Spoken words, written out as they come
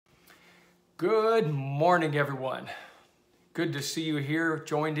Good morning, everyone. Good to see you here,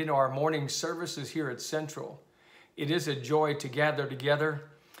 joined in our morning services here at Central. It is a joy to gather together.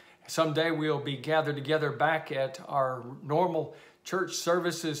 Someday we'll be gathered together back at our normal church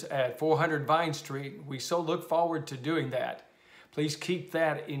services at 400 Vine Street. We so look forward to doing that. Please keep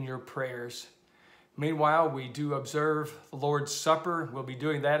that in your prayers. Meanwhile, we do observe the Lord's Supper. We'll be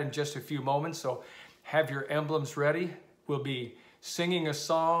doing that in just a few moments, so have your emblems ready. We'll be singing a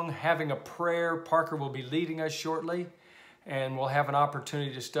song, having a prayer. Parker will be leading us shortly, and we'll have an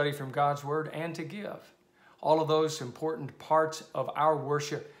opportunity to study from God's Word and to give. All of those important parts of our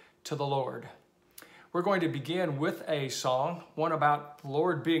worship to the Lord. We're going to begin with a song, one about the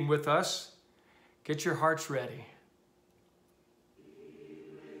Lord being with us. Get your hearts ready.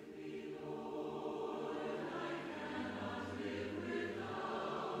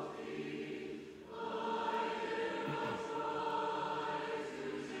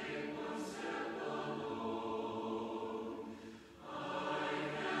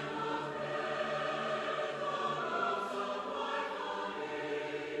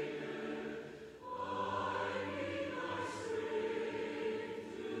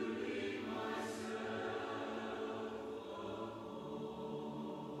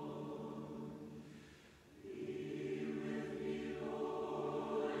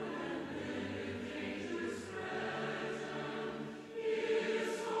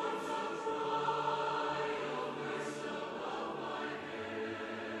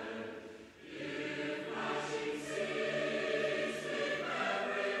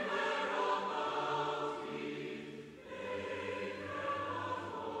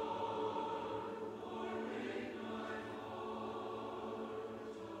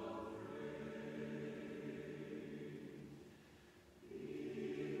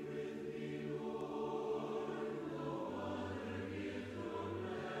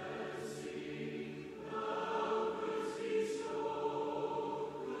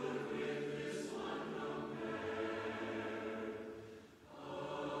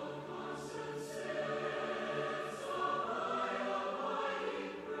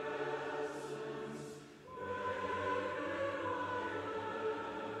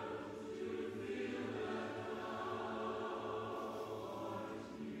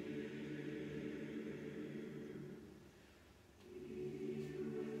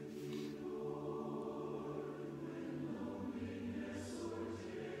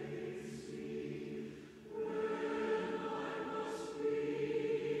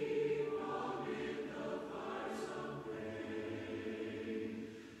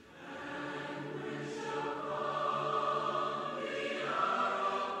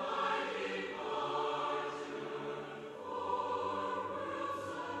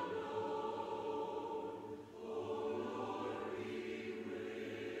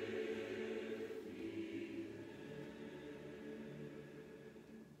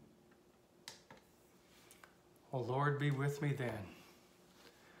 Oh, Lord, be with me then.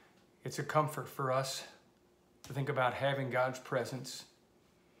 It's a comfort for us to think about having God's presence.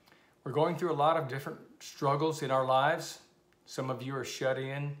 We're going through a lot of different struggles in our lives. Some of you are shut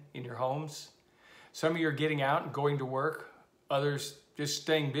in your homes. Some of you are getting out and going to work. Others just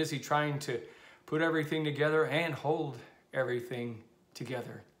staying busy trying to put everything together and hold everything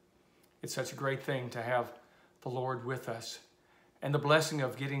together. It's such a great thing to have the Lord with us and the blessing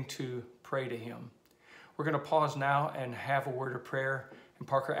of getting to pray to Him. We're going to pause now and have a word of prayer, and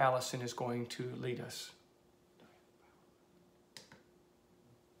Parker Allison is going to lead us.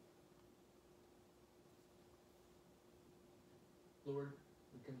 Lord,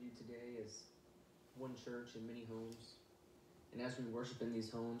 we come to you today as one church in many homes. And as we worship in these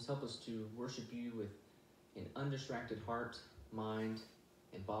homes, help us to worship you with an undistracted heart, mind,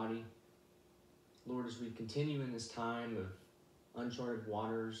 and body. Lord, as we continue in this time of uncharted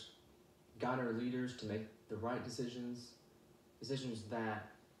waters, guide our leaders to make the right decisions that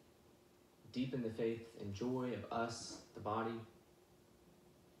deepen the faith and joy of us, the body.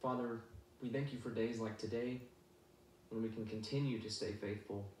 Father, we thank you for days like today when we can continue to stay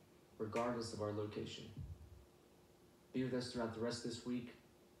faithful regardless of our location. Be with us throughout the rest of this week,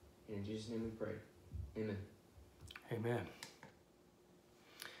 and in Jesus' name we pray. Amen. Amen.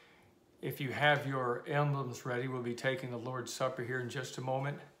 If you have your emblems ready, we'll be taking the Lord's Supper here in just a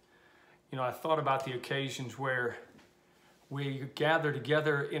moment. You know, I thought about the occasions where we gather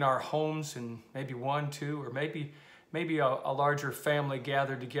together in our homes, and maybe one, two, or maybe a larger family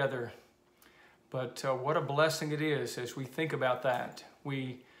gathered together. But what a blessing it is as we think about that.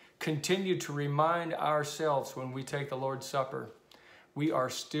 We continue to remind ourselves when we take the Lord's Supper, we are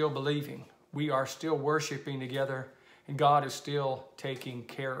still believing, we are still worshiping together, and God is still taking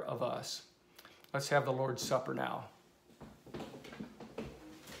care of us. Let's have the Lord's Supper now.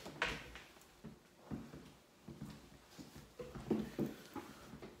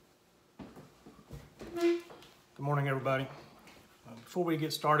 Good morning, everybody. Before we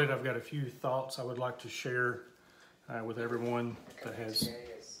get started, I've got a few thoughts I would like to share with everyone that has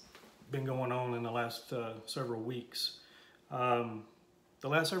been going on in the last several weeks. The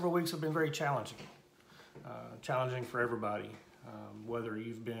last several weeks have been very challenging for everybody, whether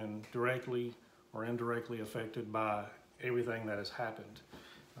you've been directly or indirectly affected by everything that has happened.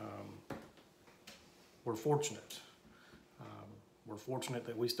 We're fortunate. We're fortunate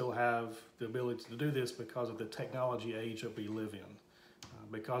that we still have the ability to do this because of the technology age that we live in.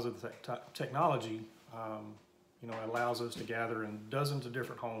 Because of the technology, it allows us to gather in dozens of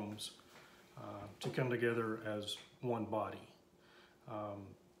different homes to come together as one body.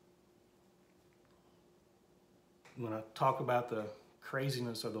 When I talk about the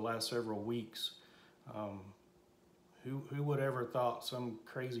craziness of the last several weeks, who would ever thought some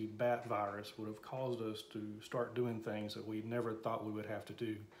crazy bat virus would have caused us to start doing things that we never thought we would have to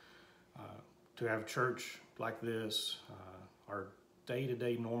do? To have church like this, our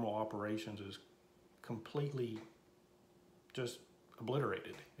day-to-day normal operations is completely just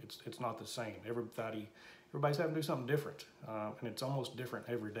obliterated. It's not the same. Everybody's having to do something different, and it's almost different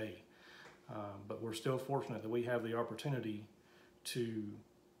every day. But we're still fortunate that we have the opportunity to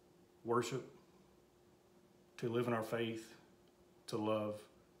worship, to live in our faith, to love,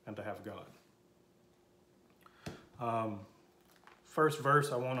 and to have God. First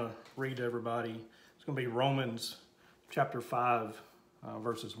verse I want to read to everybody. It's going to be Romans chapter 5,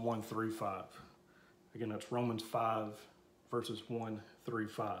 verses 1 through 5. Again, that's Romans 5, verses 1 through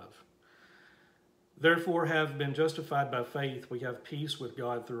 5. Therefore, have been justified by faith, we have peace with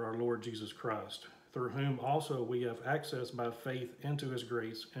God through our Lord Jesus Christ, through whom also we have access by faith into his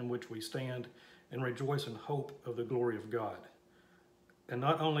grace, in which we stand and rejoice in hope of the glory of God. And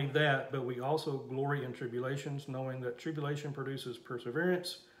not only that, but we also glory in tribulations, knowing that tribulation produces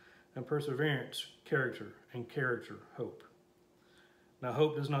perseverance, and perseverance, character, and character, hope. Now,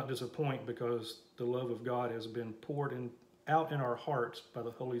 hope does not disappoint, because the love of God has been poured out in our hearts by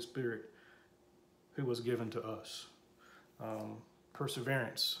the Holy Spirit who was given to us.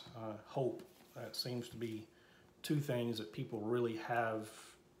 Perseverance, hope, that seems to be two things that people really have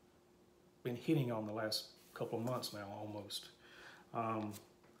been hitting on the last couple of months now, almost.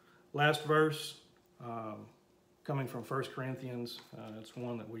 Last verse, coming from 1 Corinthians, it's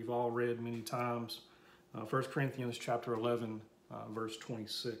one that we've all read many times. 1 Corinthians chapter 11, verse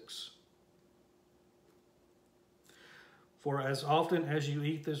 26. For as often as you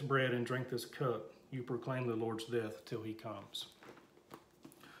eat this bread and drink this cup, you proclaim the Lord's death till he comes.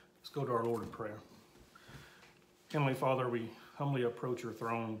 Let's go to our Lord in prayer. Heavenly Father, we humbly approach your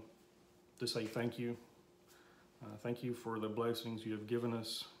throne to say thank you. Thank you for the blessings you have given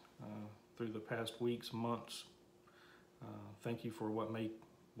us through the past weeks, months. Thank you for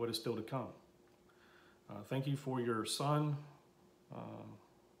what is still to come. Thank you for your Son,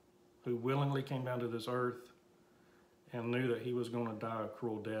 who willingly came down to this earth and knew that he was going to die a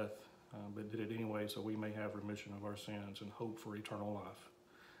cruel death, but did it anyway so we may have remission of our sins and hope for eternal life.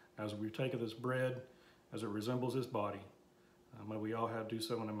 As we take of this bread, as it resembles his body, may we all do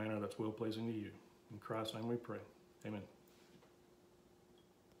so in a manner that's well-pleasing to you. In Christ's name we pray. Amen.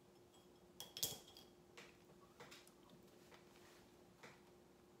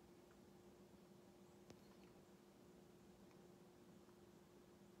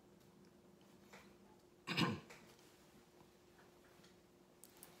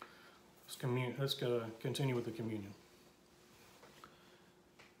 Let's continue with the communion.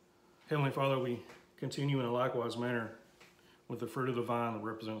 Heavenly Father, we continue in a likewise manner with the fruit of the vine that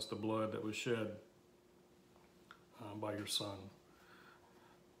represents the blood that was shed by your Son.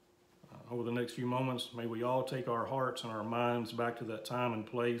 Over the next few moments, may we all take our hearts and our minds back to that time and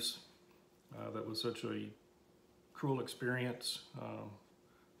place that was such a cruel experience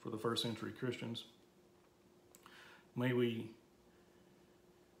for the first century Christians. May we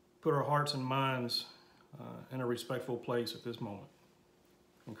put our hearts and minds in a respectful place at this moment.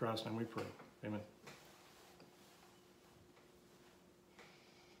 In Christ's name we pray. Amen.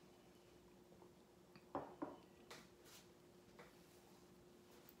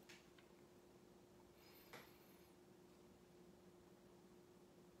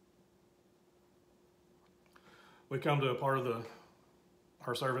 We come to a part of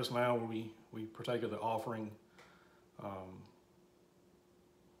our service now where we partake of the offering.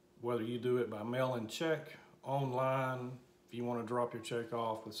 Whether you do it by mail-in check, online, if you want to drop your check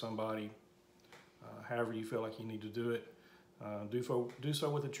off with somebody, however you feel like you need to do it, do so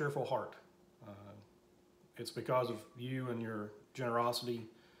with a cheerful heart. It's because of you and your generosity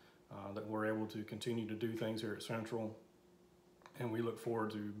that we're able to continue to do things here at Central. And we look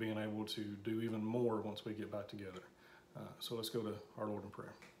forward to being able to do even more once we get back together. So let's go to our Lord in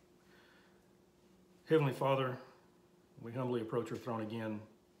prayer. Heavenly Father, we humbly approach your throne again.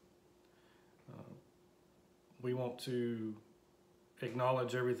 We want to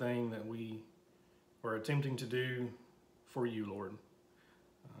acknowledge everything that we are attempting to do for you, Lord.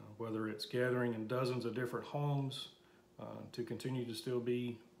 Whether it's gathering in dozens of different homes to continue to still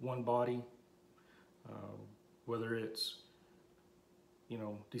be one body, whether it's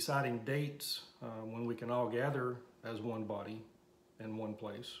deciding dates when we can all gather as one body in one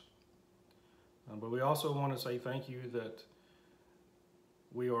place. But we also want to say thank you that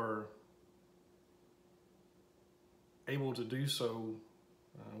we are able to do so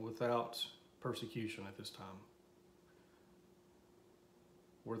without persecution at this time.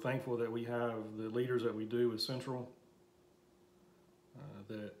 We're thankful that we have the leaders that we do at Central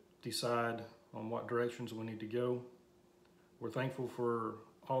that decide on what directions we need to go. We're thankful for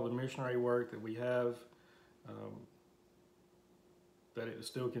all the missionary work that we have, that it is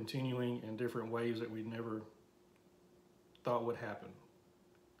still continuing in different ways that we never thought would happen.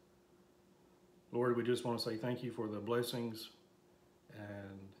 Lord, we just want to say thank you for the blessings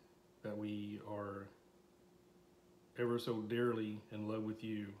and that we are ever so dearly in love with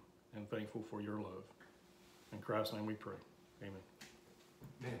you and thankful for your love. In Christ's name we pray. Amen.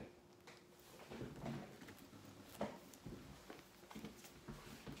 Amen.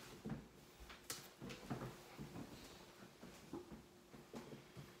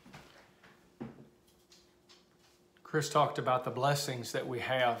 Chris talked about the blessings that we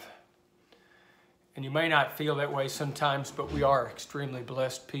have. And you may not feel that way sometimes, but we are extremely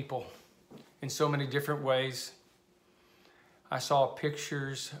blessed people in so many different ways. I saw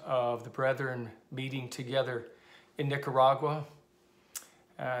pictures of the brethren meeting together in Nicaragua.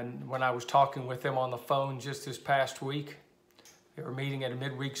 And when I was talking with them on the phone just this past week, they were meeting at a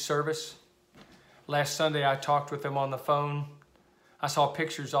midweek service. Last Sunday, I talked with them on the phone. I saw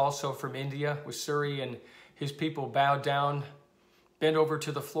pictures also from India with Suri and his people bowed down, bent over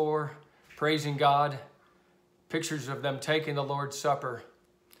to the floor, praising God. Pictures of them taking the Lord's Supper.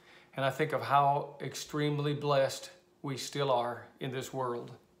 And I think of how extremely blessed we still are in this world.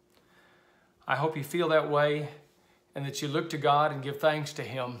 I hope you feel that way and that you look to God and give thanks to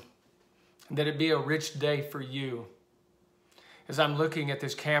Him, and that it be a rich day for you. As I'm looking at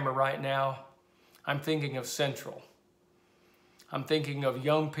this camera right now, I'm thinking of Central. I'm thinking of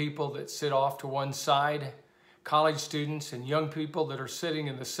young people that sit off to one side, college students and young people that are sitting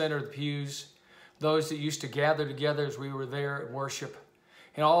in the center of the pews, those that used to gather together as we were there and worship,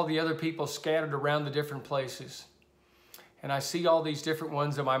 and all the other people scattered around the different places. And I see all these different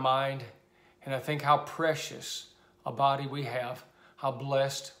ones in my mind, and I think how precious a body we have, how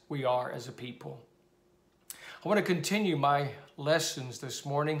blessed we are as a people. I want to continue my lessons this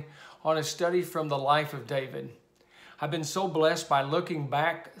morning on a study from the life of David. I've been so blessed by looking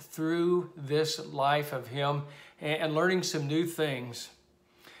back through this life of him and learning some new things.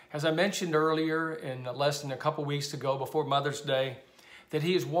 As I mentioned earlier in a lesson a couple weeks ago before Mother's Day, that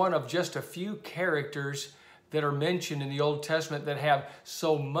he is one of just a few characters that are mentioned in the Old Testament that have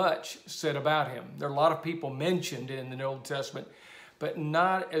so much said about him. There are a lot of people mentioned in the Old Testament, but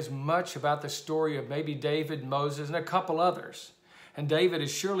not as much about the story of maybe David, Moses, and a couple others. And David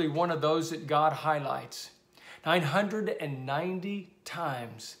is surely one of those that God highlights. 990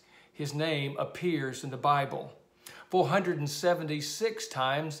 times his name appears in the Bible. 476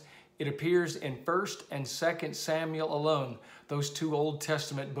 times it appears in 1st and 2nd Samuel alone, those two Old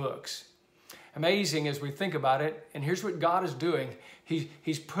Testament books. Amazing as we think about it, and here's what God is doing.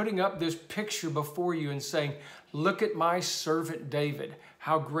 He's putting up this picture before you and saying, look at my servant David,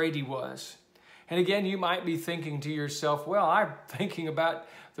 how great he was. And again, you might be thinking to yourself, well, I'm thinking about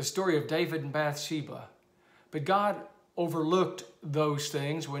the story of David and Bathsheba. But God overlooked those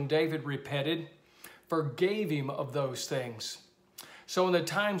things when David repented, forgave him of those things. So in the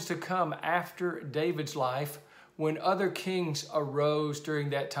times to come after David's life, when other kings arose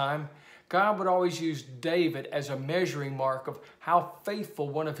during that time, God would always use David as a measuring mark of how faithful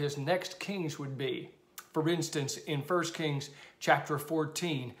one of his next kings would be. For instance, in 1 Kings chapter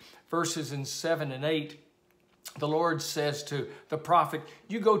 14, verses in 7 and 8, the Lord says to the prophet,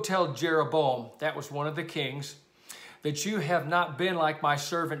 you go tell Jeroboam, that was one of the kings, that you have not been like my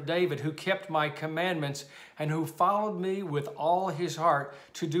servant David, who kept my commandments and who followed me with all his heart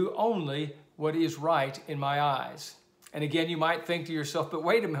to do only what is right in my eyes. And again, you might think to yourself, but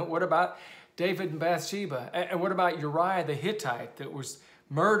wait a minute, what about David and Bathsheba? And what about Uriah the Hittite that was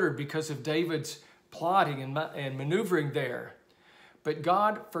murdered because of David's plotting and maneuvering there. But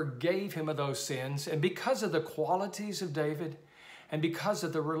God forgave him of those sins. And because of the qualities of David and because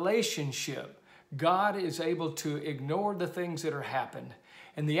of the relationship, God is able to ignore the things that are happened.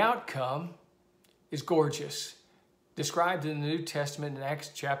 And the outcome is gorgeous. Described in the New Testament in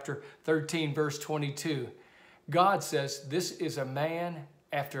Acts chapter 13, verse 22. God says, "This is a man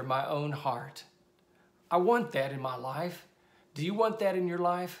after my own heart." I want that in my life. Do you want that in your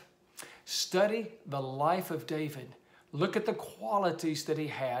life? Study the life of David. Look at the qualities that he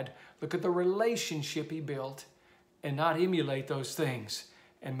had. Look at the relationship he built, and not emulate those things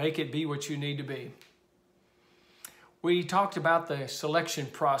and make it be what you need to be. We talked about the selection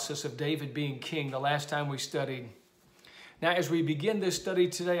process of David being king the last time we studied. Now, as we begin this study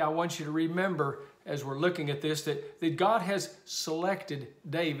today, I want you to remember, as we're looking at this, that God has selected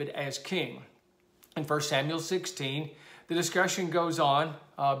David as king. In 1 Samuel 16, the discussion goes on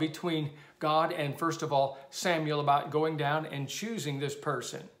between God and, first of all, Samuel about going down and choosing this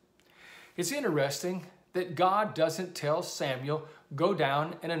person. It's interesting that God doesn't tell Samuel, "Go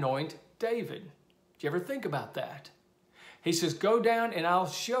down and anoint David." Do you ever think about that? He says, "Go down and I'll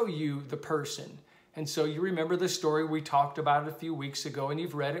show you the person." And so you remember the story, we talked about it a few weeks ago, and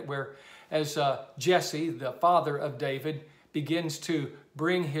you've read it, where as Jesse, the father of David, begins to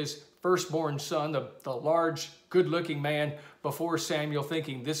bring his firstborn son, the large, good-looking man, before Samuel,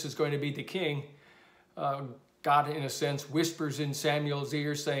 thinking this is going to be the king, God, in a sense, whispers in Samuel's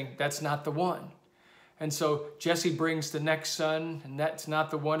ear saying, "That's not the one." And so Jesse brings the next son, and that's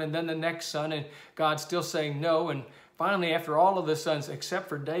not the one, and then the next son, and God's still saying no. And finally, after all of the sons, except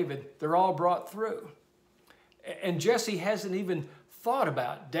for David, they're all brought through. And Jesse hasn't even thought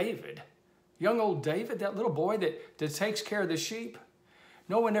about David. Young old David, that little boy that takes care of the sheep.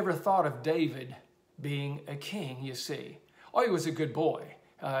 No one ever thought of David being a king, you see. Oh, he was a good boy.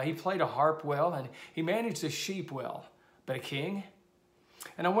 He played a harp well, and he managed the sheep well. But a king?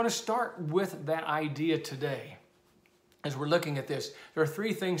 And I want to start with that idea today. As we're looking at this, there are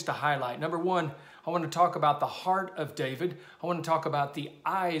three things to highlight. Number one, I want to talk about the heart of David. I want to talk about the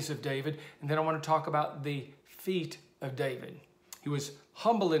eyes of David. And then I want to talk about the feet of David. He was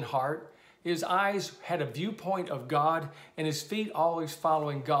humble in heart. His eyes had a viewpoint of God, and his feet always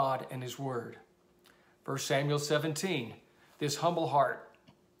following God and his word. 1 Samuel 17, this humble heart.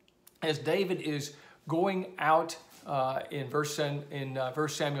 As David is going out in 1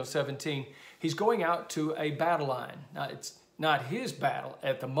 Samuel 17, he's going out to a battle line. Now, it's not his battle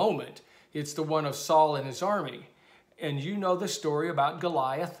at the moment. It's the one of Saul and his army. And you know the story about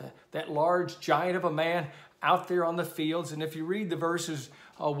Goliath, that large giant of a man out there on the fields. And if you read the verses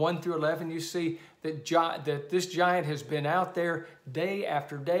 1 through 11, you see that this giant has been out there day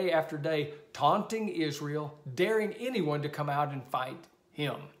after day after day, taunting Israel, daring anyone to come out and fight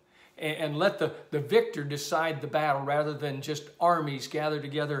him. And let the victor decide the battle rather than just armies gather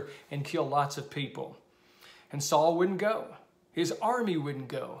together and kill lots of people. And Saul wouldn't go. His army wouldn't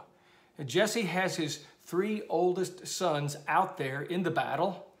go. And Jesse has his three oldest sons out there in the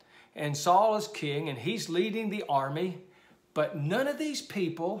battle. And Saul is king, and he's leading the army. But none of these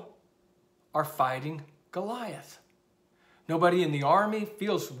people are fighting Goliath. Nobody in the army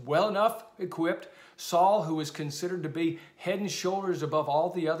feels well enough equipped. Saul, who was considered to be head and shoulders above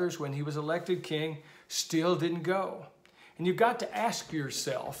all the others when he was elected king, still didn't go. And you've got to ask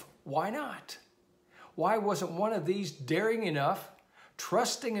yourself, why not? Why wasn't one of these daring enough,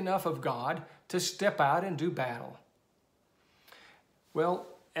 trusting enough of God to step out and do battle? Well,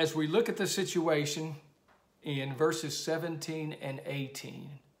 as we look at the situation in verses 17 and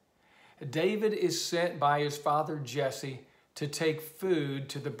 18, David is sent by his father Jesse to take food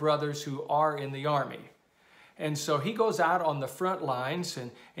to the brothers who are in the army. And so he goes out on the front lines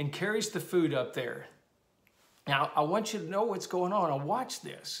and carries the food up there. Now, I want you to know what's going on. Now, watch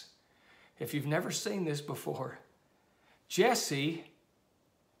this. If you've never seen this before, Jesse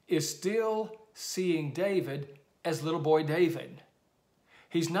is still seeing David as little boy David.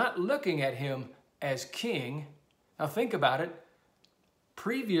 He's not looking at him as king. Now, think about it.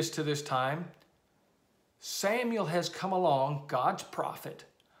 Previous to this time, Samuel has come along, God's prophet,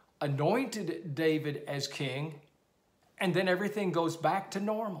 anointed David as king, and then everything goes back to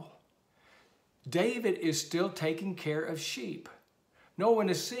normal. David is still taking care of sheep. No one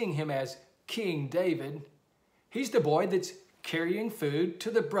is seeing him as King David. He's the boy that's carrying food to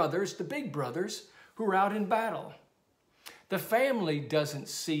the brothers, the big brothers, who are out in battle. The family doesn't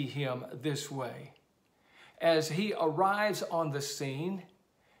see him this way. As he arrives on the scene,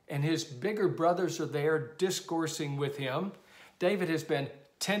 and his bigger brothers are there discoursing with him, David has been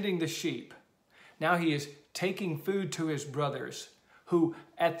tending the sheep. Now he is taking food to his brothers, who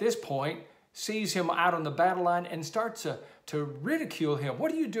at this point, sees him out on the battle line and starts to ridicule him.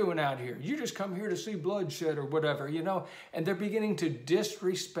 What are you doing out here? You just come here to see bloodshed or whatever, you know? And they're beginning to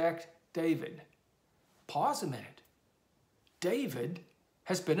disrespect David. Pause a minute. David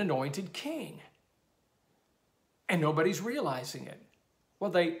has been anointed king. And nobody's realizing it.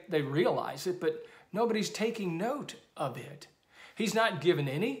 Well, they realize it, but nobody's taking note of it. He's not given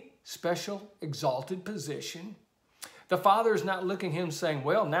any special exalted position. The father is not looking at him saying,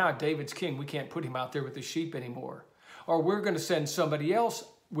 well, now David's king. We can't put him out there with the sheep anymore. Or we're going to send somebody else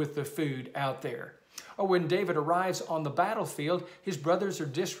with the food out there. Or when David arrives on the battlefield, his brothers are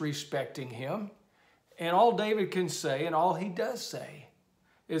disrespecting him. And all David can say, and all he does say,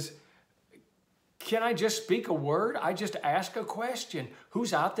 is, can I just speak a word? I just ask a question.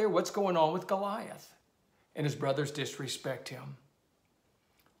 Who's out there? What's going on with Goliath? And his brothers disrespect him.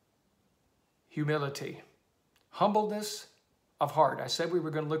 Humility. Humbleness of heart. I said we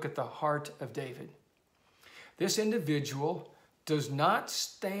were going to look at the heart of David. This individual does not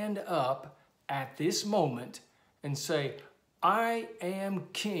stand up at this moment and say, I am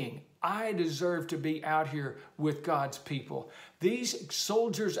king. I deserve to be out here with God's people. These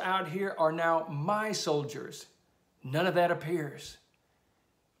soldiers out here are now my soldiers. None of that appears.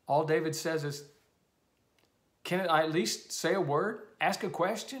 All David says is, can I at least say a word? Ask a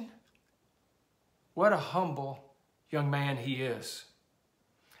question? What a humble young man he is.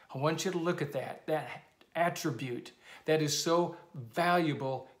 I want you to look at that attribute that is so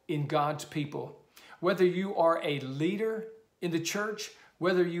valuable in God's people. Whether you are a leader in the church,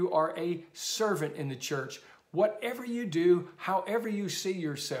 whether you are a servant in the church, whatever you do, however you see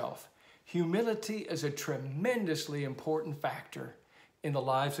yourself, humility is a tremendously important factor in the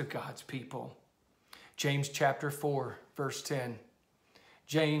lives of God's people. James chapter 4, verse 10.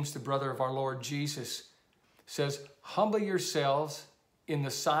 James, the brother of our Lord Jesus, says, humble yourselves in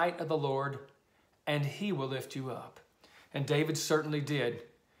the sight of the Lord, and he will lift you up. And David certainly did.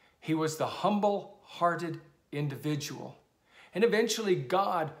 He was the humble-hearted individual. And eventually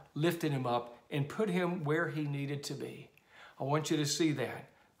God lifted him up and put him where he needed to be. I want you to see that.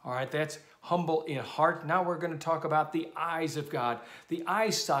 All right, that's humble in heart. Now we're going to talk about the eyes of God, the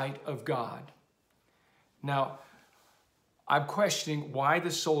eyesight of God. Now, I'm questioning why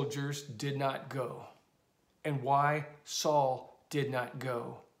the soldiers did not go and why Saul did not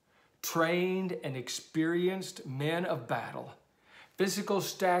go. Trained and experienced men of battle, physical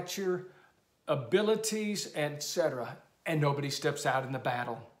stature, abilities, etc., and nobody steps out in the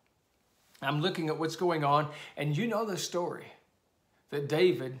battle. I'm looking at what's going on, and you know the story that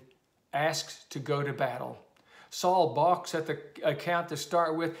David asks to go to battle. Saul balks at the account to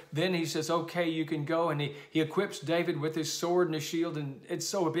start with. Then he says, okay, you can go. And he equips David with his sword and his shield. And it's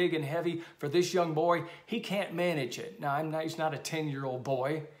so big and heavy for this young boy. He can't manage it. Now, he's not a 10-year-old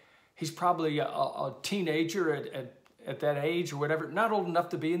boy. He's probably a teenager at that age or whatever. Not old enough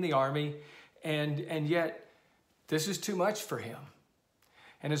to be in the army. And yet, this is too much for him.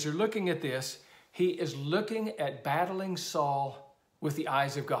 And as you're looking at this, he is looking at battling Saul with the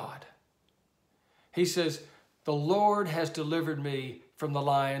eyes of God. He says, the Lord has delivered me from the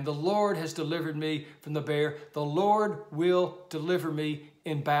lion. The Lord has delivered me from the bear. The Lord will deliver me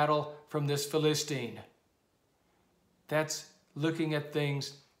in battle from this Philistine. That's looking at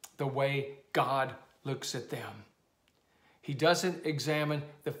things the way God looks at them. He doesn't examine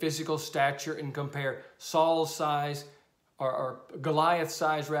the physical stature and compare Saul's size or Goliath's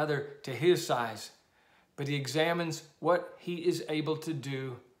size rather to his size. But he examines what he is able to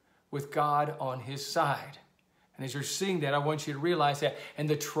do with God on his side. And as you're seeing that, I want you to realize that. And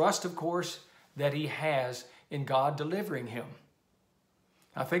the trust, of course, that he has in God delivering him.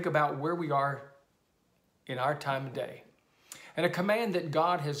 Now think about where we are in our time of day. And a command that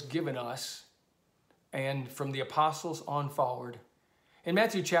God has given us, and from the apostles on forward. In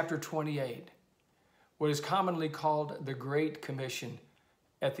Matthew chapter 28, what is commonly called the Great Commission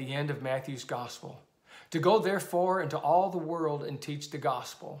at the end of Matthew's gospel. To go therefore into all the world and teach the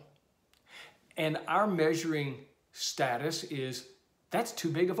gospel. And our measuring status is, that's too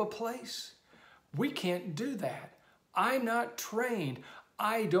big of a place. We can't do that. I'm not trained.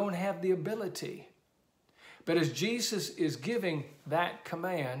 I don't have the ability. But as Jesus is giving that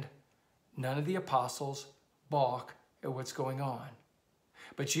command, none of the apostles balk at what's going on.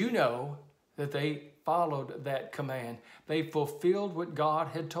 But you know that they followed that command. They fulfilled what God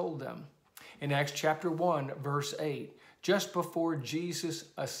had told them. In Acts chapter 1, verse 8, just before Jesus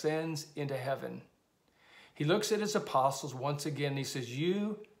ascends into heaven, he looks at his apostles once again and he says,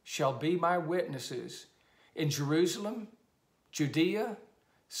 you shall be my witnesses in Jerusalem, Judea,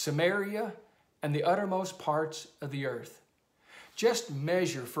 Samaria, and the uttermost parts of the earth. Just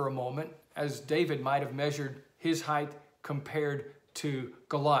measure for a moment, as David might have measured his height compared to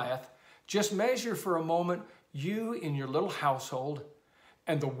Goliath. Just measure for a moment you in your little household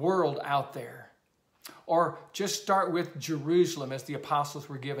and the world out there. Or just start with Jerusalem as the apostles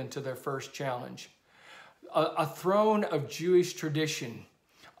were given to their first challenge. A throne of Jewish tradition,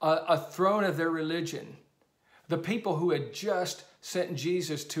 a throne of their religion. The people who had just sent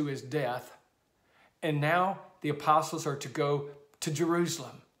Jesus to his death. And now the apostles are to go to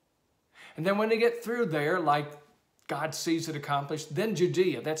Jerusalem. And then when they get through there, like God sees it accomplished, then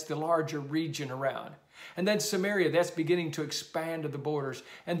Judea, that's the larger region around. And then Samaria, that's beginning to expand to the borders.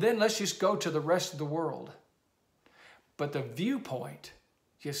 And then let's just go to the rest of the world. But the viewpoint,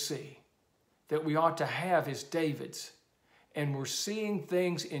 you see, that we ought to have is David's. And we're seeing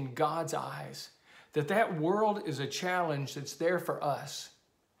things in God's eyes. That world is a challenge that's there for us.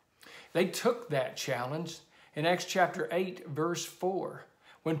 They took that challenge in Acts chapter 8, verse 4.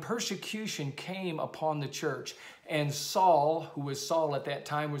 When persecution came upon the church, and Saul, who was Saul at that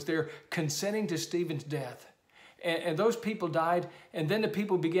time, was there consenting to Stephen's death. And those people died, and then the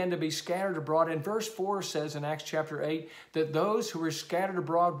people began to be scattered abroad. And verse 4 says in Acts chapter 8 that those who were scattered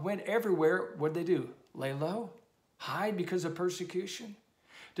abroad went everywhere. What did they do? Lay low? Hide because of persecution?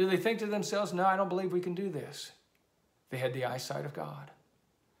 Did they think to themselves, no, I don't believe we can do this? They had the eyesight of God.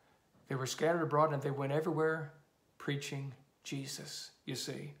 They were scattered abroad, and they went everywhere preaching Jesus, you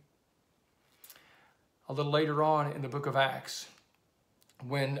see. A little later on in the book of Acts,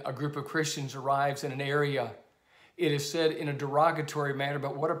 when a group of Christians arrives in an area, it is said in a derogatory manner,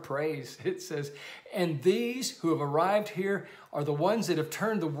 but what a praise. It says, and these who have arrived here are the ones that have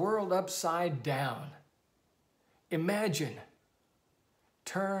turned the world upside down. Imagine,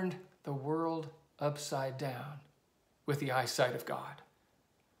 turned the world upside down with the eyesight of God.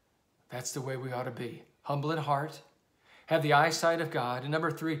 That's the way we ought to be. Humble in heart, have the eyesight of God. And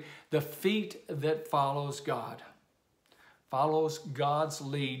number 3, the feet that follows God. Follows God's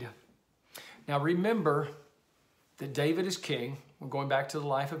lead. Now remember that David is king. We're going back to the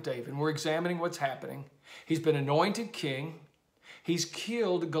life of David. We're examining what's happening. He's been anointed king. He's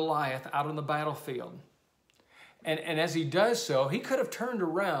killed Goliath out on the battlefield. And as he does so, he could have turned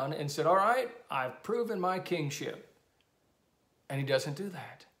around and said, all right, I've proven my kingship. And he doesn't do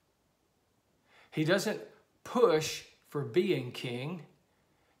that. He doesn't push for being king.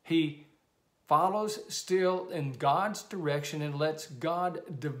 He follows still in God's direction and lets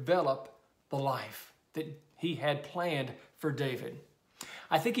God develop the life that he had planned for David.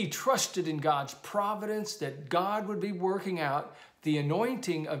 I think he trusted in God's providence that God would be working out the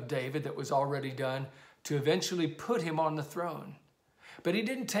anointing of David that was already done to eventually put him on the throne. But he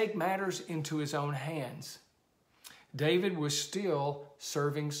didn't take matters into his own hands. David was still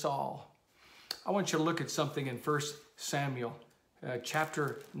serving Saul. I want you to look at something in 1 Samuel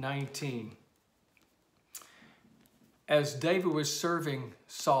chapter 19. As David was serving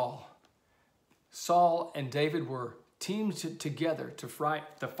Saul, Saul and David were teamed together to fight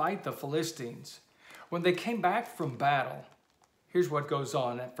the Philistines. When they came back from battle, here's what goes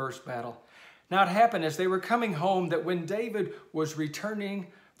on in that first battle. Now it happened as they were coming home that when David was returning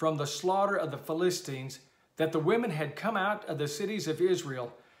from the slaughter of the Philistines, that the women had come out of the cities of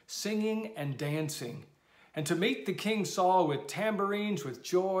Israel singing and dancing, and to meet the king Saul with tambourines, with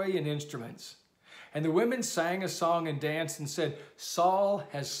joy and instruments. And the women sang a song and danced and said, Saul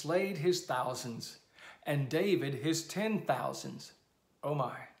has slayed his thousands, and David his 10,000s. Oh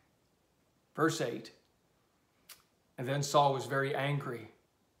my. Verse 8. And then Saul was very angry,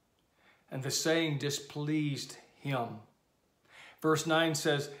 and the saying displeased him. Verse 9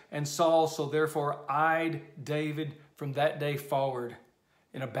 says, and Saul so therefore eyed David from that day forward,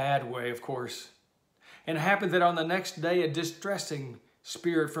 in a bad way, of course. And it happened that on the next day, a distressing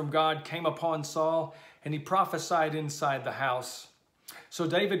spirit from God came upon Saul, and he prophesied inside the house. So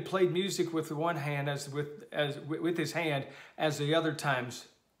David played music with one hand with his hand as the other times.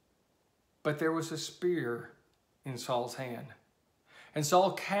 But there was a spear in Saul's hand. And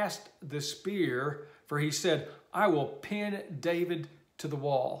Saul cast the spear, for he said, I will pin David to the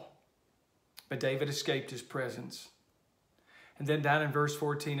wall. But David escaped his presence. And then down in verse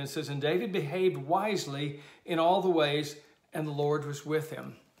 14, it says, and David behaved wisely in all the ways, and the Lord was with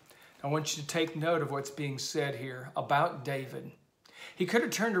him. I want you to take note of what's being said here about David. He could have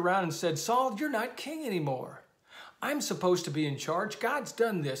turned around and said, Saul, you're not king anymore. I'm supposed to be in charge. God's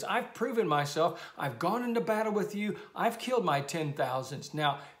done this. I've proven myself. I've gone into battle with you. I've killed my 10,000s.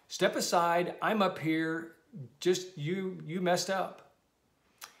 Now, step aside. I'm up here. Just you messed up.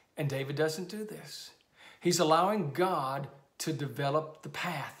 And David doesn't do this. He's allowing God to develop the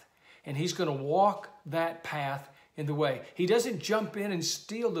path. And he's going to walk that path in the way. He doesn't jump in and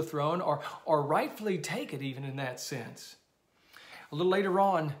steal the throne or rightfully take it, even in that sense. A little later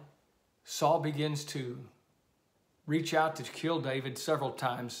on, Saul begins to reach out to kill David several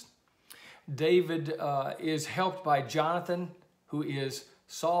times. David is helped by Jonathan, who is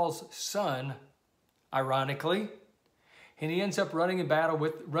Saul's son, ironically, and he ends up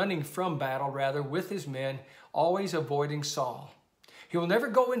running from battle with his men, always avoiding Saul. He will never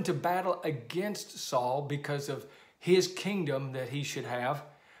go into battle against Saul because of his kingdom that he should have,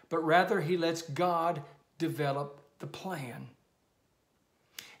 but rather he lets God develop the plan.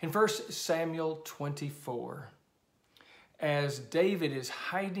 In 1 Samuel 24, as David is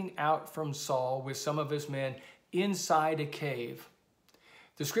hiding out from Saul with some of his men inside a cave,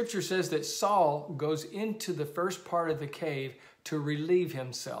 the scripture says that Saul goes into the first part of the cave to relieve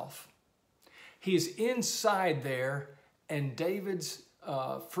himself. He is inside there, and David's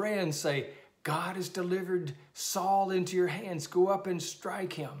friends say, God has delivered Saul into your hands. Go up and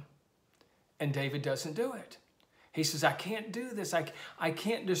strike him. And David doesn't do it. He says, I can't do this. I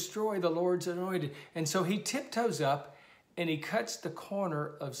can't destroy the Lord's anointed. And so he tiptoes up and he cuts the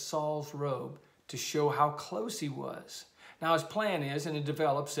corner of Saul's robe to show how close he was. Now his plan is, and it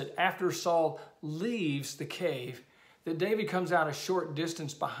develops, that after Saul leaves the cave, that David comes out a short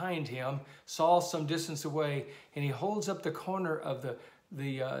distance behind him, Saul some distance away, and he holds up the corner of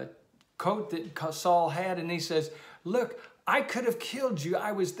the coat that Saul had, and he says, look, I could have killed you.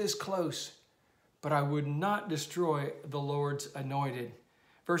 I was this close, but I would not destroy the Lord's anointed.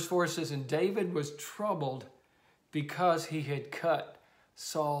 Verse 4 says, and David was troubled because he had cut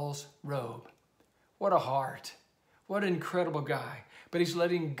Saul's robe. What a heart. What an incredible guy. But he's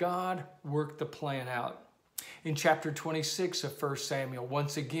letting God work the plan out. In chapter 26 of 1 Samuel,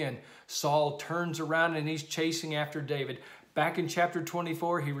 once again, Saul turns around and he's chasing after David. Back in chapter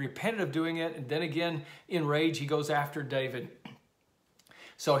 24, he repented of doing it, and then again, in rage, he goes after David.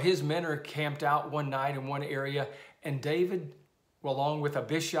 So his men are camped out one night in one area, and David, along with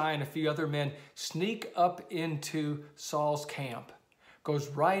Abishai and a few other men, sneak up into Saul's camp, goes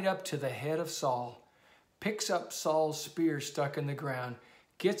right up to the head of Saul, picks up Saul's spear stuck in the ground,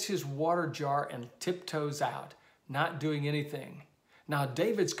 gets his water jar and tiptoes out, not doing anything. Now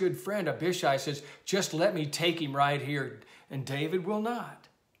David's good friend Abishai says, just let me take him right here. And David will not.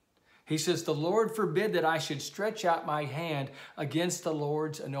 He says, the Lord forbid that I should stretch out my hand against the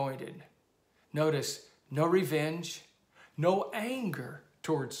Lord's anointed. Notice, no revenge, no anger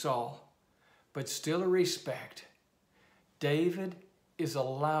towards Saul, but still a respect. David is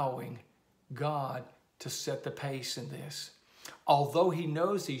allowing God to set the pace in this. Although he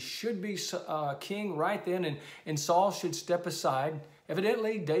knows he should be king right then and Saul should step aside,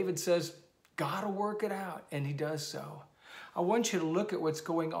 evidently David says, God will work it out, and he does so. I want you to look at what's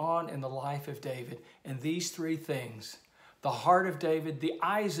going on in the life of David and these three things: the heart of David, the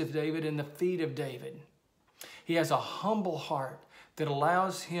eyes of David, and the feet of David. He has a humble heart that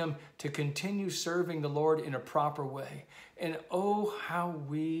allows him to continue serving the Lord in a proper way. And oh, how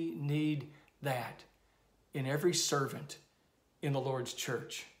we need that in every servant in the Lord's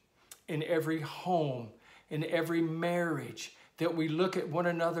church, in every home, in every marriage, that we look at one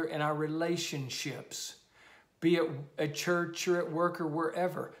another in our relationships, be it at church or at work or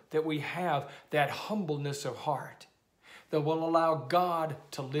wherever, that we have that humbleness of heart that will allow God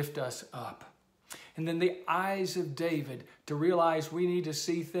to lift us up. And then the eyes of David, to realize we need to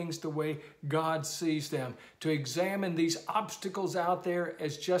see things the way God sees them, to examine these obstacles out there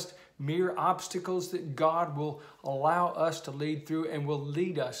as just mere obstacles that God will allow us to lead through and will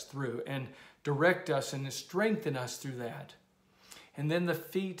lead us through and direct us and strengthen us through that. And then the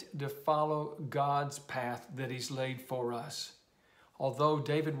feet to follow God's path that he's laid for us. Although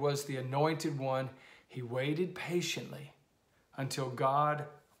David was the anointed one, he waited patiently until God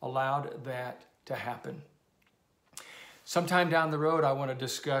allowed that to happen. Sometime down the road, I want to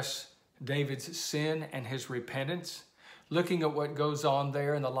discuss David's sin and his repentance, looking at what goes on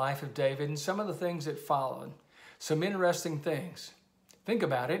there in the life of David and some of the things that followed. Some interesting things. Think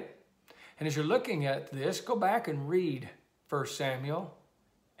about it. And as you're looking at this, go back and read 1 Samuel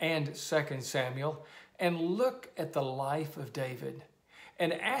and 2 Samuel and look at the life of David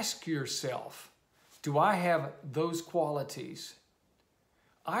and ask yourself, do I have those qualities?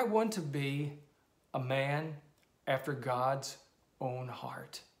 I want to be a man after God's own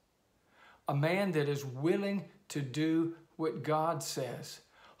heart. A man that is willing to do what God says,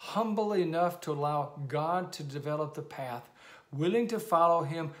 humble enough to allow God to develop the path, willing to follow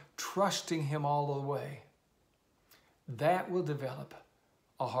him, trusting him all the way. That will develop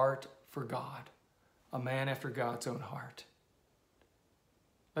a heart for God, a man after God's own heart.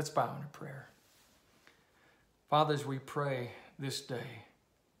 Let's bow in a prayer. Father, as we pray this day,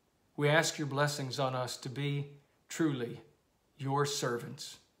 we ask your blessings on us to be truly your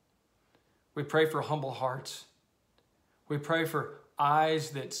servants. We pray for humble hearts. We pray for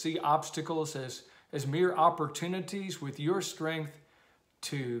eyes that see obstacles as mere opportunities with your strength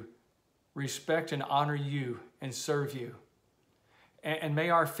to respect and honor you and serve you. And may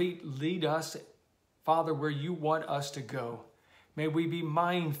our feet lead us, Father, where you want us to go. May we be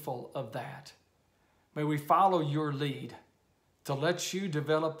mindful of that. May we follow your lead to let you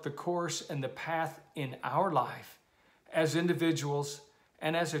develop the course and the path in our life as individuals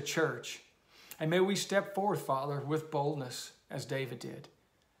and as a church. And may we step forth, Father, with boldness as David did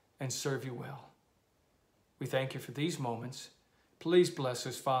and serve you well. We thank you for these moments. Please bless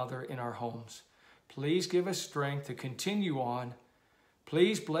us, Father, in our homes. Please give us strength to continue on.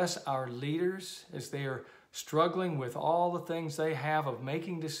 Please bless our leaders as they are struggling with all the things they have of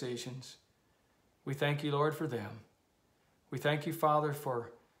making decisions. We thank you, Lord, for them. We thank you, Father,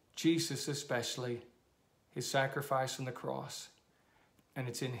 for Jesus especially, his sacrifice on the cross. And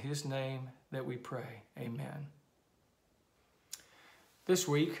it's in his name that we pray. Amen. This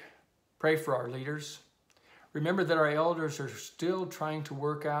week, pray for our leaders. Remember that our elders are still trying to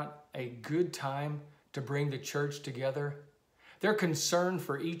work out a good time to bring the church together. They're concerned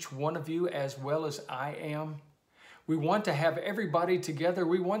for each one of you as well as I am. We want to have everybody together.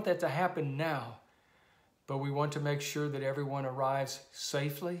 We want that to happen now. But we want to make sure that everyone arrives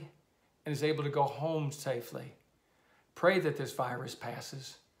safely and is able to go home safely. Pray that this virus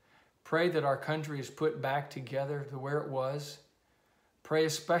passes. Pray that our country is put back together to where it was. Pray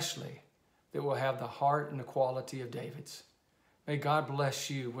especially that we'll have the heart and the quality of David's. May God bless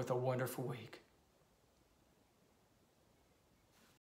you with a wonderful week.